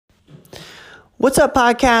What's up,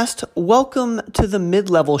 podcast? Welcome to the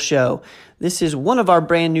Mid-Level Show. This is one of our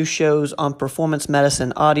brand new shows on performance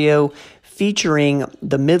medicine audio featuring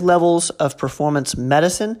the mid-levels of performance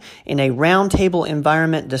medicine in a roundtable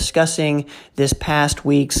environment discussing this past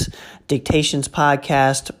week's Dictations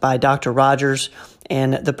podcast by Dr. Rogers.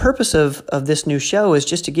 And the purpose of this new show is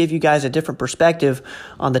just to give you guys a different perspective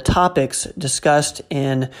on the topics discussed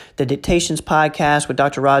in the Dictations podcast with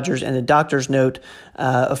Dr. Rogers and the Doctor's Note,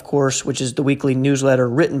 of course, which is the weekly newsletter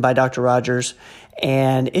written by Dr. Rogers.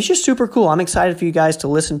 And it's just super cool. I'm excited for you guys to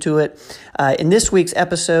listen to it. In this week's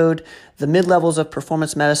episode, the mid-levels of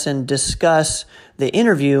performance medicine discuss the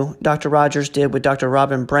interview Dr. Rogers did with Dr.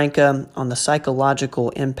 Robin Branca on the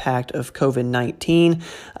psychological impact of COVID-19.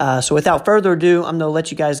 So without further ado, I'm going to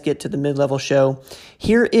let you guys get to the mid-level show.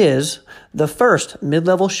 Here is the first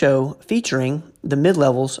mid-level show featuring the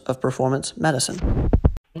mid-levels of performance medicine.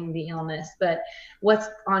 The illness, but what's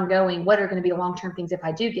ongoing, what are going to be the long-term things if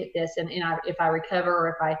I do get this, and if I recover,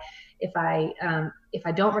 or if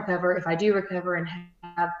I don't recover, if I do recover and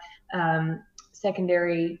have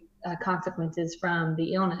secondary consequences from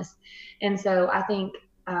the illness. And so I think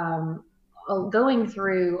going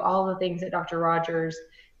through all the things that Dr. Rogers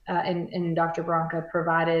and Dr. Branca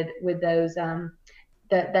provided with those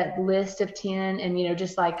that list of 10, and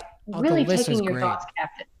just like really taking your thoughts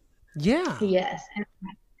captive. Yeah. Yes. And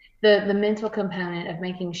the mental component of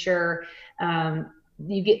making sure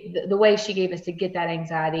you get the way she gave us to get that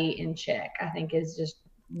anxiety in check, I think is just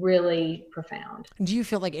really profound. Do you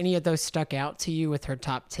feel like any of those stuck out to you with her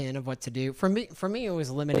top 10 of what to do? For me, it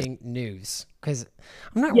was limiting news, because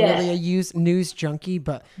I'm not really a news junkie,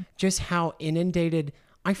 but just how inundated.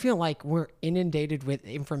 I feel like we're inundated with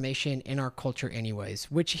information in our culture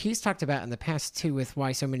anyways, which he's talked about in the past too, with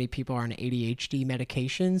why so many people are on ADHD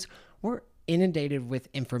medications. We're inundated with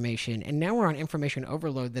information, and now we're on information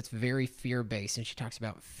overload that's very fear-based, and she talks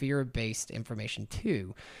about fear-based information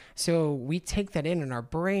too. So we take that in, and our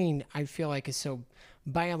brain, I feel like, is so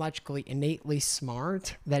biologically innately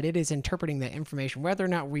smart that it is interpreting that information, whether or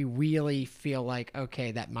not we really feel like,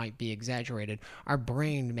 okay, that might be exaggerated. Our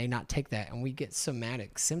brain may not take that, and we get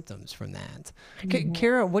somatic symptoms from that. Mm-hmm.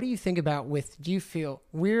 Kara, what do you think about do you feel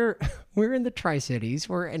we're in the Tri-Cities,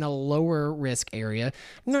 we're in a lower risk area.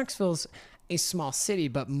 Knoxville's a small city,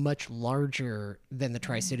 but much larger than the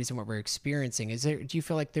Tri-Cities and what we're experiencing. Do you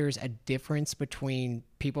feel like there's a difference between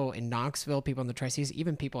people in Knoxville, people in the Tri-Cities,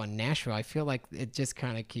 even people in Nashville? I feel like it just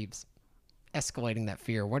kind of keeps escalating that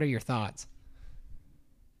fear. What are your thoughts?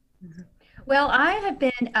 Well, I have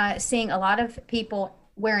been seeing a lot of people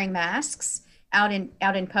wearing masks out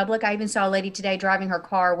in public. I even saw a lady today driving her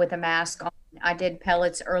car with a mask on. I did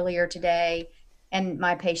pellets earlier today, and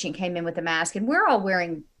my patient came in with a mask, and we're all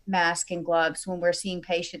wearing masks and gloves when we're seeing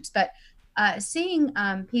patients, but seeing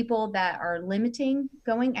people that are limiting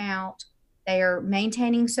going out, they are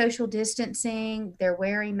maintaining social distancing, they're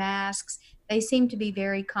wearing masks, they seem to be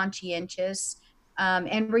very conscientious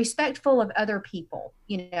and respectful of other people,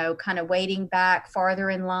 kind of waiting back farther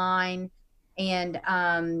in line. And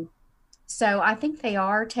so I think they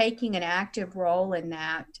are taking an active role in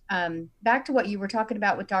that. Back to what you were talking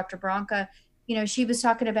about with Dr. Branca, she was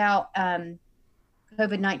talking about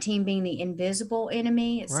COVID-19 being the invisible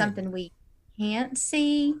enemy. It's something we can't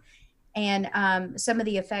see, and some of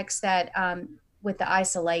the effects that with the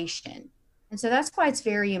isolation. And so that's why it's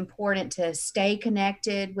very important to stay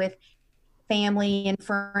connected with family and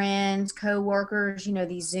friends, coworkers,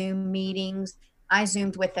 these Zoom meetings. I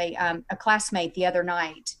Zoomed with a classmate the other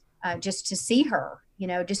night just to see her,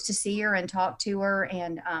 just to see her and talk to her,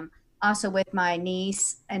 and also with my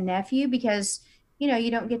niece and nephew, because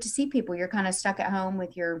you don't get to see people. You're kind of stuck at home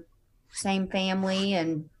with your same family.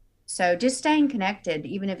 And so just staying connected,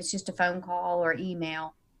 even if it's just a phone call or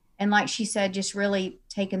email. And like she said, just really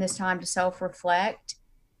taking this time to self-reflect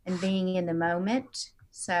and being in the moment.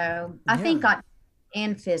 So I think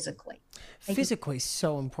and physically. Physically is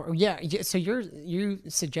so important. Yeah. So you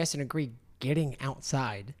suggest and agree getting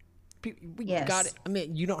outside. We got it. I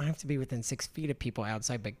mean, you don't have to be within 6 feet of people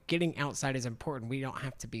outside, but getting outside is important. We don't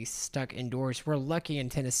have to be stuck indoors. We're lucky in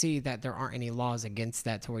Tennessee that there aren't any laws against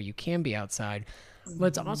that to where you can be outside. But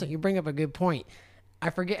it's also, you bring up a good point. I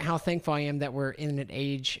forget how thankful I am that we're in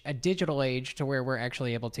a digital age to where we're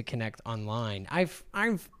actually able to connect online. I've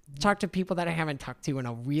talked to people that I haven't talked to in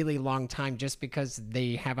a really long time just because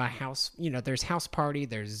they have a house, there's house party,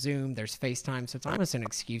 there's Zoom, there's FaceTime. So it's almost an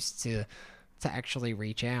excuse to actually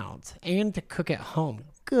reach out and to cook at home.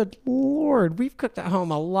 Good Lord. We've cooked at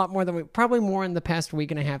home a lot more probably more in the past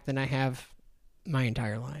week and a half than I have my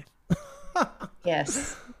entire life.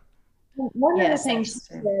 Yes. One of the things she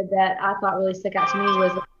said that I thought really stuck out to me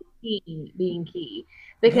was routine being key.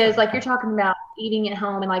 Because like you're talking about eating at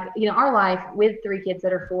home, and like, our life with 3 kids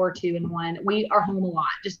that are 4, 2, and 1, we are home a lot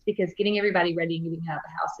just because getting everybody ready and getting out of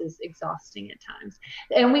the house is exhausting at times.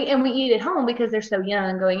 And we eat at home because they're so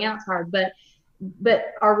young, going out's hard. But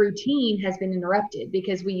our routine has been interrupted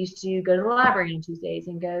because we used to go to the library on Tuesdays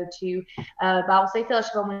and go to Bible Study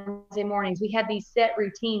Fellowship on Wednesday mornings. We had these set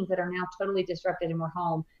routines that are now totally disrupted, and we're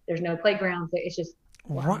home. There's no playgrounds. It's just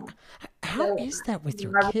how is that with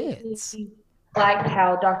your kids? Like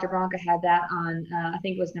how Dr. Bronca had that on, I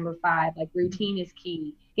think it was number 5, like routine is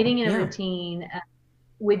key. Getting in a routine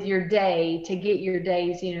with your day to get your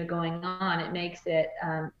days, going on, it makes it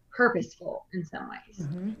purposeful in some ways.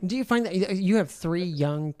 Mm-hmm. Do you find that you have 3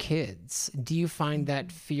 young kids? Do you find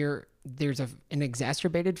that fear, there's an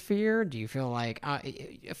exacerbated fear? Do you feel like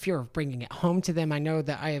a fear of bringing it home to them? I know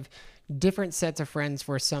that I have different sets of friends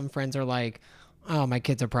where some friends are like, oh, my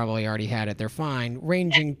kids have probably already had it, they're fine,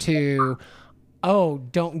 ranging to, oh,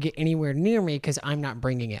 don't get anywhere near me because I'm not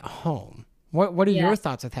bringing it home. What are your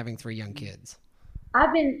thoughts with having 3 young kids?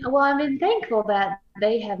 I've been thankful that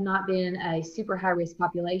they have not been a super high risk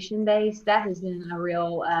population base. That has been a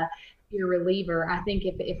real fear reliever. I think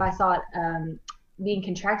if I saw it being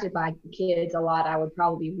contracted by kids a lot, I would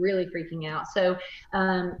probably be really freaking out. So,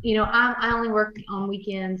 I only work on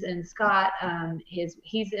weekends, and Scott,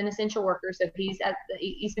 he's an essential worker, so he's at the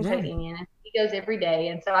Eastern Credit Union, and he goes every day.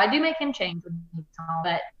 And so I do make him change when he's home,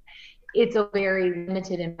 but it's a very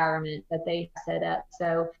limited environment that they set up.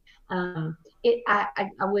 So, I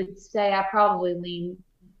would say I probably lean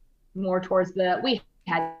more towards we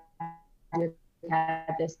had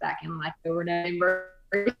this back in like over November.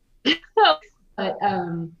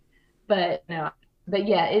 But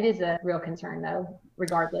yeah, it is a real concern though,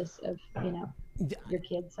 regardless of, your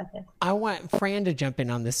kids, I guess. I want Fran to jump in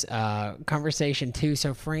on this conversation too.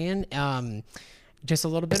 So Fran, just a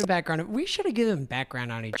little bit of background. We should have given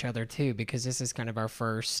background on each other too, because this is kind of our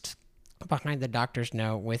first behind the doctor's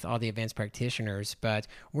note with all the advanced practitioners, but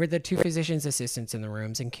we're the 2 physicians assistants in the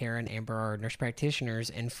rooms, and Karen and Amber are nurse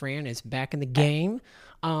practitioners, and Fran is back in the game.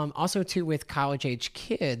 Also too with college age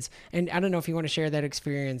kids. And I don't know if you want to share that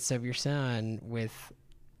experience of your son with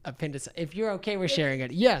appendicitis, if you're okay with sharing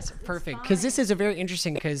it. Yes, perfect. Because this is a very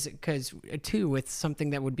interesting, because too with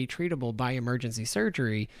something that would be treatable by emergency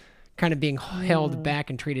surgery, kind of being held back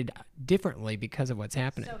and treated differently because of what's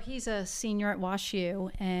happening. So he's a senior at WashU,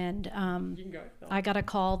 and I got a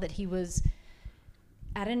call that he was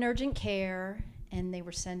at an urgent care, and they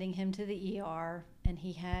were sending him to the ER, and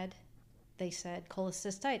he had, they said,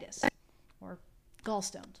 cholecystitis or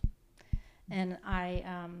gallstones. And I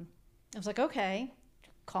was like, okay,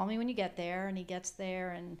 call me when you get there. And he gets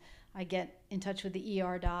there, and I get in touch with the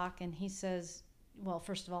ER doc, and he says, well,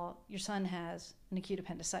 first of all, your son has an acute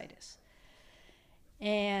appendicitis.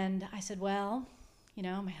 And I said, well,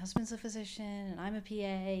 my husband's a physician and I'm a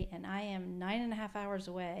PA, and I am 9.5 hours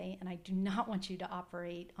away, and I do not want you to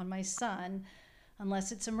operate on my son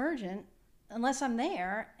unless it's emergent, unless I'm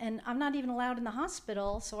there, and I'm not even allowed in the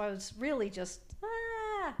hospital. So I was really just,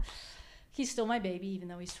 he's still my baby, even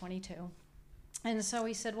though he's 22. And so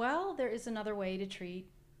he said, well, there is another way to treat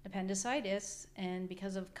appendicitis, and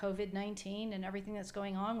because of COVID-19 and everything that's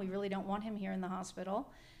going on, we really don't want him here in the hospital.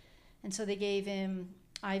 And so they gave him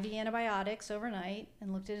IV antibiotics overnight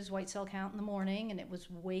and looked at his white cell count in the morning, and it was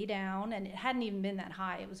way down, and it hadn't even been that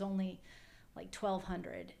high. It was only like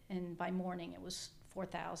 1,200, and by morning it was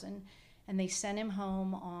 4,000. And they sent him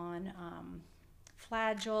home on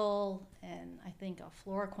Flagyl and I think a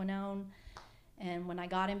fluoroquinone. And when I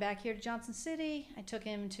got him back here to Johnson City, I took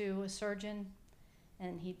him to a surgeon,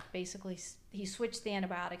 and he switched the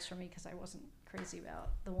antibiotics for me because I wasn't crazy about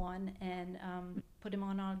the one, and put him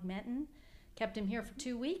on Augmentin, kept him here for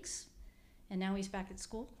 2 weeks, and now he's back at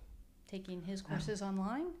school taking his courses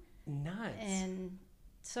online. Nuts. And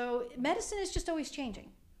so medicine is just always changing.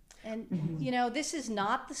 And, this is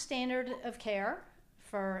not the standard of care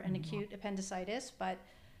for an acute appendicitis, but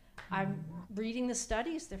I'm reading the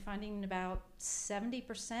studies. They're finding about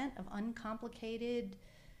 70% of uncomplicated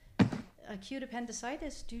acute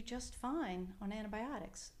appendicitis do just fine on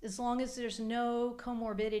antibiotics, as long as there's no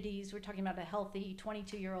comorbidities. We're talking about a healthy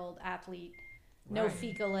 22-year-old athlete, no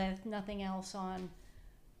fecalith, nothing else on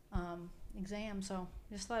exam. So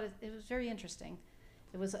I just thought it was very interesting.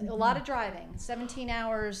 It was a lot of driving, 17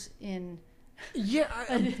 hours in. Yeah,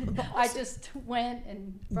 I just went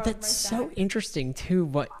and brought him right so back. Interesting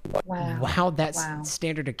too. How that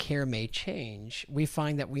standard of care may change. We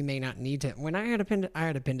find that we may not need to. When I had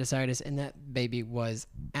appendicitis, and that baby was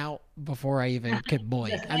out before I even could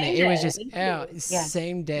blink. I mean, it was just out.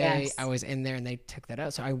 Same day I was in there, and they took that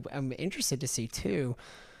out. So I'm interested to see too,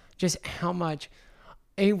 just how much,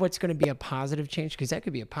 what's going to be a positive change, because that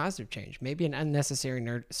could be a positive change, maybe an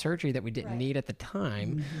unnecessary surgery that we didn't need at the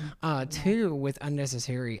time. Two, with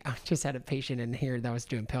unnecessary, I just had a patient in here that was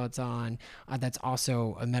doing pellets on, that's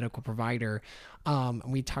also a medical provider.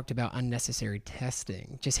 We talked about unnecessary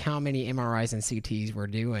testing, just how many MRIs and CTs we're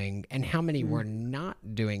doing and how many we're not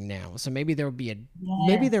doing now. So maybe there will be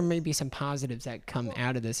maybe there may be some positives that come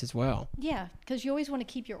out of this as well. Yeah, because you always want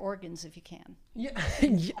to keep your organs if you can. Yeah.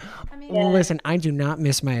 I mean, well, listen, I do not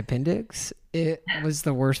miss my appendix. It was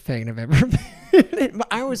the worst pain I've ever been.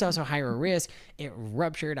 I was also higher risk. It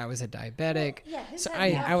ruptured. I was a diabetic. So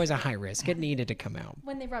I was a high risk. It needed to come out.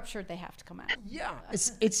 When they ruptured, they have to come out. Yeah.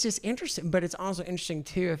 It's just interesting. But it's also interesting,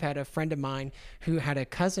 too. I've had a friend of mine who had a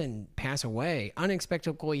cousin pass away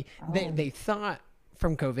unexpectedly. They thought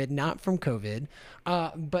from COVID, not from COVID,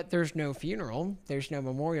 but there's no funeral, there's no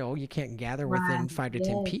memorial, you can't gather within 5 to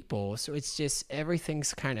 10 people. So it's just,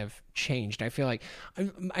 everything's kind of changed. I feel like,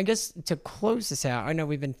 I guess to close this out, I know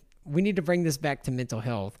we need to bring this back to mental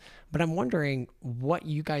health, but I'm wondering what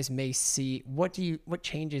you guys may see. What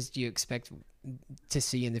changes do you expect to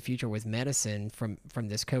see in the future with medicine from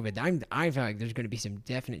this COVID? I feel like there's going to be some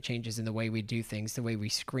definite changes in the way we do things, the way we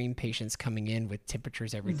screen patients coming in with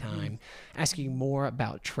temperatures every time, asking more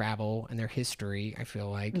about travel and their history, I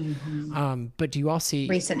feel like. But do you all see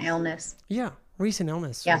recent illness? Yeah. Recent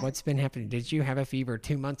illness. Yeah. What's been happening? Did you have a fever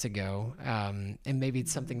 2 months ago? And maybe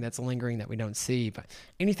it's something that's lingering that we don't see, but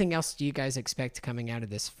anything else do you guys expect coming out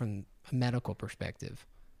of this from a medical perspective?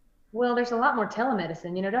 Well, there's a lot more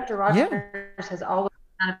telemedicine. You know, Dr. Rogers has always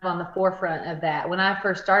kind of on the forefront of that. When I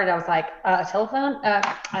first started, I was like, a telephone?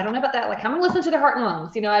 I don't know about that. Like, I'm going to listen to their heart and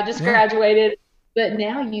lungs. You know, I just graduated. But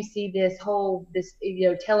now you see this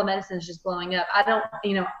telemedicine is just blowing up. I don't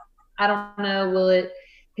know, will it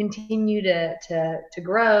continue to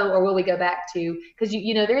grow, or will we go back to, because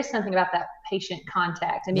there is something about that patient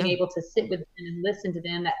contact and being able to sit with them and listen to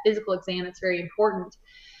them, that physical exam, that's very important.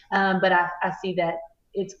 But I see that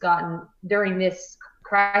it's gotten, during this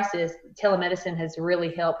crisis, telemedicine has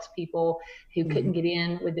really helped people who couldn't get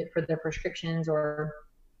in with it for their prescriptions, or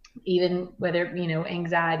even whether,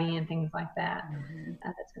 anxiety and things like that,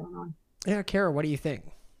 that's going on. Yeah. Kara, what do you think?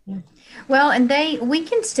 Well, and we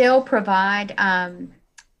can still provide,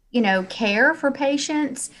 care for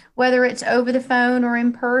patients, whether it's over the phone or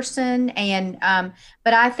in person. And,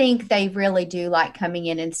 but I think they really do like coming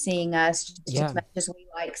in and seeing us just as much as we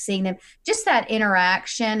like seeing them. Just that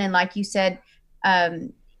interaction. And like you said,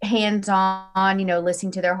 hands-on,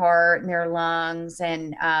 listening to their heart and their lungs,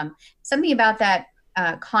 and something about that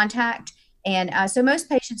contact. And so most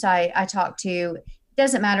patients I talk to,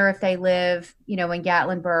 doesn't matter if they live, in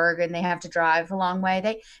Gatlinburg and they have to drive a long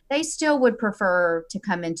way, they still would prefer to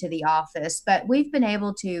come into the office. But we've been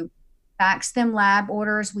able to fax them lab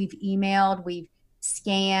orders. We've emailed, we've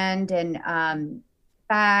scanned and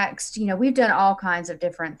faxed. We've done all kinds of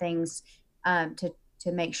different things to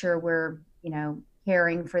make sure we're,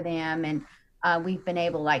 caring for them. And we've been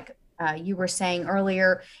able, like you were saying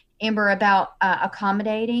earlier, Amber, about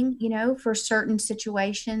accommodating, for certain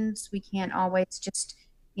situations. We can't always just,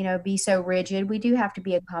 be so rigid. We do have to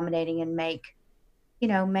be accommodating and make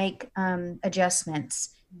adjustments,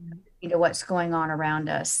 what's going on around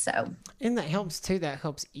us. So, and that helps too. That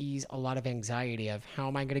helps ease a lot of anxiety of how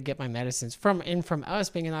am I going to get my medicines from us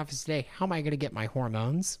being in the office today. How am I going to get my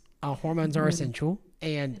hormones? Hormones are essential.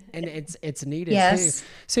 And it's needed too.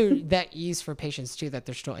 So that ease for patients too, that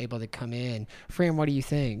they're still able to come in. Fran, what do you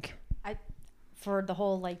think? For the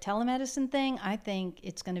whole telemedicine thing, I think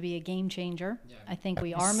it's going to be a game changer. Yeah. I think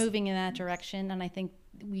we are moving in that direction, and I think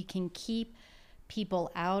we can keep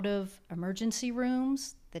people out of emergency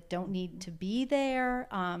rooms that don't need to be there.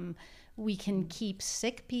 We can keep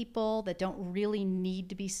sick people that don't really need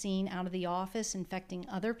to be seen out of the office infecting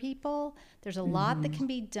other people. There's a lot that can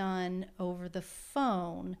be done over the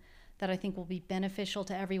phone that I think will be beneficial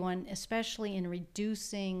to everyone, especially in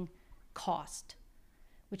reducing cost,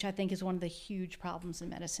 which I think is one of the huge problems in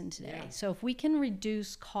medicine today. Yeah. So if we can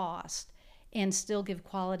reduce cost and still give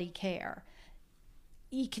quality care,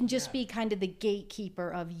 you can just be kind of the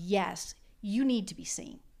gatekeeper of, yes, you need to be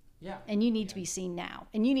seen. Yeah. And you need to be seen now.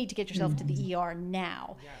 And you need to get yourself to the ER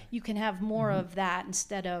now. Yeah. You can have more of that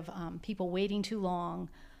instead of people waiting too long.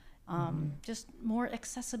 Just more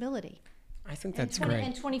accessibility. I think that's great.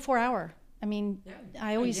 And 24-hour. I mean,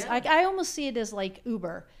 I almost see it as like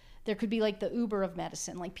Uber. There could be like the Uber of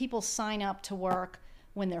medicine. Like people sign up to work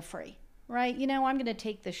when they're free, right? I'm going to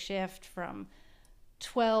take the shift from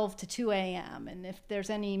 12 to 2 a.m. And if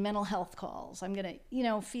there's any mental health calls, I'm going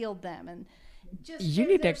to, field them. And just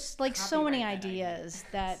there's like so many ideas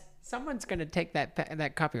that Someone's going to take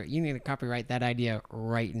that copyright. You need to copyright that idea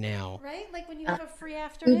right now. Right? Like when you have a free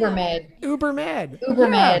afternoon. UberMed.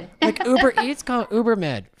 UberMed. Like Uber Eats called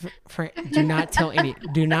UberMed. Do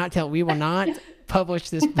not tell. We will not publish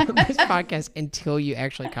this podcast until you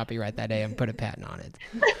actually copyright that day and put a patent on it.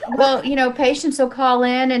 Well, patients will call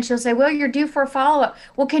in and she'll say, well, you're due for a follow-up.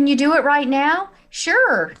 Well, can you do it right now?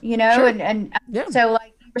 Sure. Sure. And Yeah. so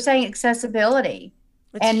like we're saying accessibility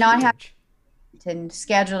It's and not have huge. to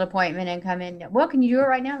schedule an appointment and come in. Well, can you do it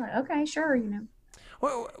right now? Like, okay, sure.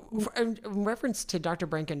 Well, in reference to Dr.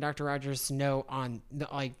 Brink and Dr. Rogers' note on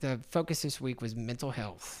the focus this week was mental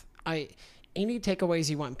health. Any takeaways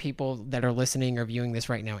you want people that are listening or viewing this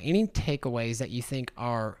right now? Any takeaways that you think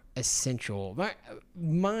are essential?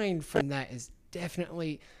 Mine from that is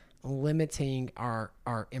definitely limiting our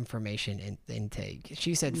information intake.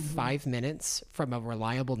 She said 5 minutes from a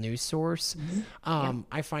reliable news source.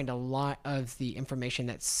 I find a lot of the information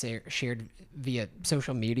that's shared via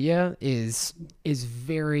social media is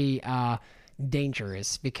very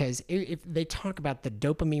dangerous, because if they talk about the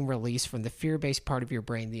dopamine release from the fear-based part of your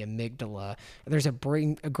brain, the amygdala. There's a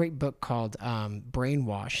great book called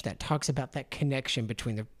Brainwash that talks about that connection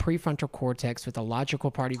between the prefrontal cortex with the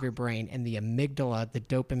logical part of your brain and the amygdala, the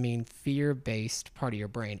dopamine fear-based part of your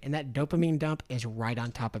brain. And that dopamine dump is right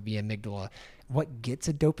on top of the amygdala. What gets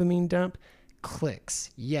a dopamine dump?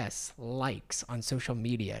 Clicks, yes, likes on social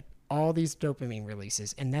media, all these dopamine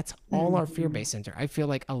releases, and that's all our fear-based center. I feel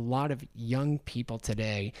like a lot of young people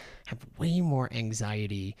today have way more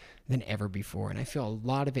anxiety than ever before, and I feel a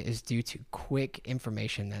lot of it is due to quick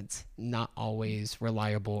information that's not always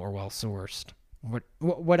reliable or well-sourced.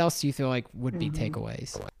 What else do you feel like would be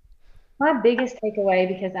takeaways? My biggest takeaway,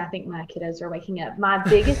 because I think my kiddos are waking up, my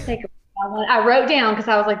biggest takeaway I wrote down because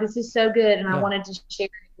I was like, this is so good, and I wanted to share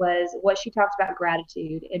it, was what she talked about,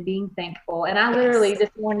 gratitude and being thankful. And I literally this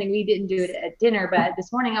morning, we didn't do it at dinner, but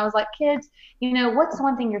this morning I was like, kids, what's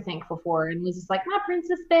one thing you're thankful for? And Liz is like, my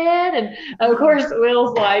princess bed. And of course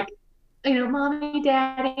Will's like, mommy,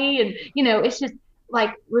 daddy. And it's just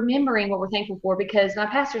like remembering what we're thankful for, because my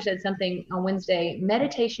pastor said something on Wednesday: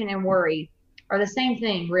 meditation and worry are the same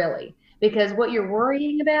thing, really. Because what you're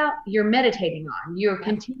worrying about, you're meditating on. You're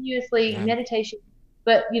continuously meditation.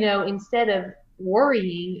 But, instead of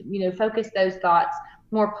worrying, focus those thoughts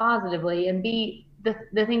more positively and be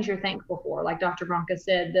the things you're thankful for. Like Dr. Branca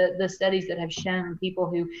said, the studies that have shown people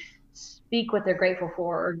who speak what they're grateful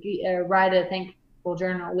for or write a thankful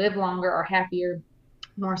journal live longer, are happier,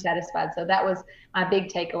 more satisfied. So that was my big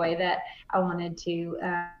takeaway that I wanted to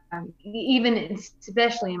even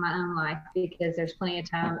especially in my own life, because there's plenty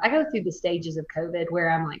of times I go through the stages of COVID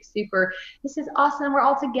where I'm like, super, this is awesome, we're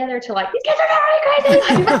all together, to like, these kids are going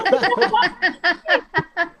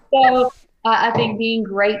crazy. So I think being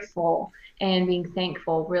grateful and being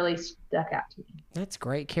thankful really stuck out to me. That's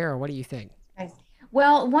great. Kara, what do you think?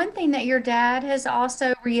 Well, one thing that your dad has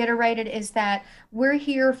also reiterated is that we're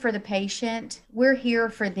here for the patient, we're here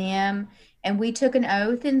for them. And we took an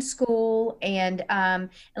oath in school, and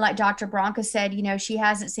like Dr. Branca said, she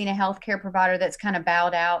hasn't seen a healthcare provider that's kind of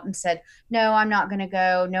bowed out and said, no, I'm not going to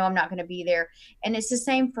go. No, I'm not going to be there. And it's the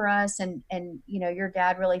same for us. And your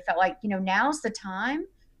dad really felt like, now's the time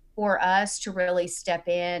for us to really step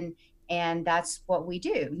in. And that's what we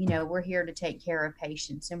do. We're here to take care of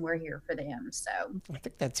patients, and we're here for them. So I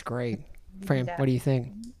think that's great. Fran, what do you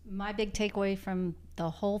think? My big takeaway from the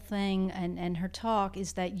whole thing and her talk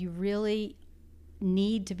is that you really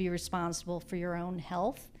need to be responsible for your own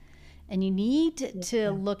health, and you need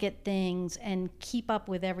to look at things and keep up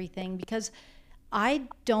with everything, because I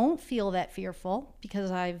don't feel that fearful because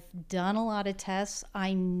I've done a lot of tests.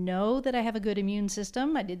 I know that I have a good immune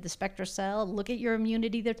system. I did the SpectraCell, look at your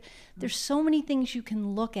immunity. There's so many things you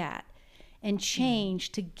can look at and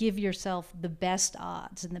change to give yourself the best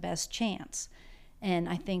odds and the best chance. And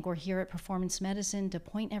I think we're here at Performance Medicine to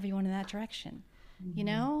point everyone in that direction,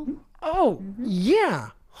 Oh, yeah.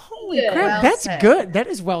 Holy crap. Well That's said. good. That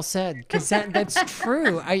is well said, because that's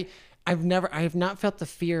true. I have not felt the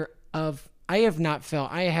fear of, I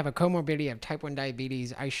have a comorbidity of type 1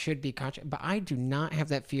 diabetes. I should be conscious, but I do not have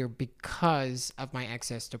that fear because of my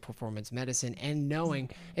access to performance medicine and knowing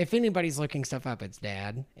if anybody's looking stuff up, it's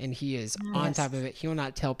Dad, and he is on top of it. He will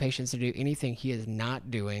not tell patients to do anything he is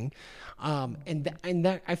not doing. And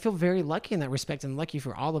that I feel very lucky in that respect, and lucky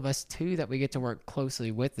for all of us too, that we get to work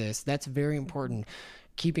closely with this. That's very important.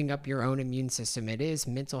 Keeping up your own immune system. It is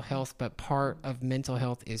mental health, but part of mental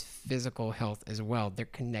health is physical health as well. They're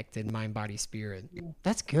connected, mind, body, spirit.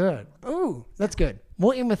 That's good. Oh, that's good.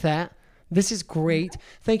 We'll end with that. This is great.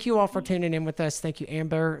 Thank you all for tuning in with us. Thank you,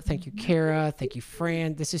 Amber. Thank you, Kara. Thank you,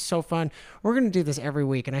 Fran. This is so fun. We're going to do this every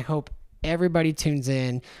week, and I hope everybody tunes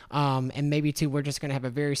in. And maybe, too, we're just going to have a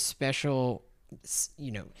very special,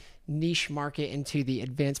 niche market into the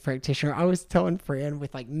advanced practitioner. I was telling Fran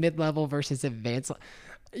with like mid-level versus advanced.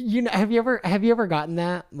 Have you ever gotten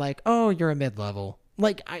that? Like, oh, you're a mid-level.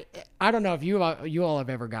 Like, I don't know if you all have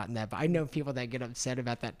ever gotten that, but I know people that get upset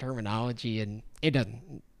about that terminology, and it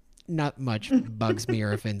doesn't. Not much bugs me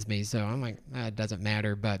or offends me, so I'm like, it doesn't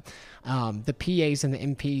matter. But the PAs and the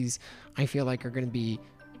MPs, I feel like, are going to be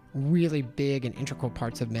really big and integral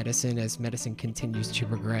parts of medicine as medicine continues to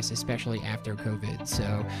progress, especially after COVID.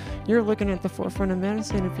 So you're looking at the forefront of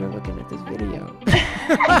medicine if you're looking at this video.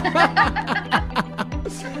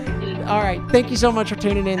 All right. Thank you so much for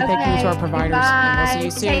tuning in. Okay, thank you to our providers. And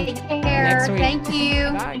we'll see you soon. Take care. Next week. Thank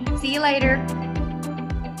you. Bye. See you later.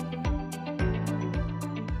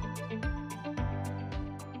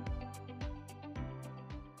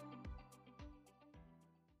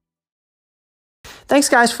 Thanks,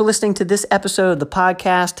 guys, for listening to this episode of the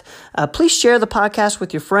podcast. Please share the podcast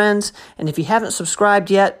with your friends. And if you haven't subscribed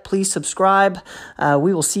yet, please subscribe.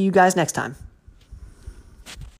 We will see you guys next time.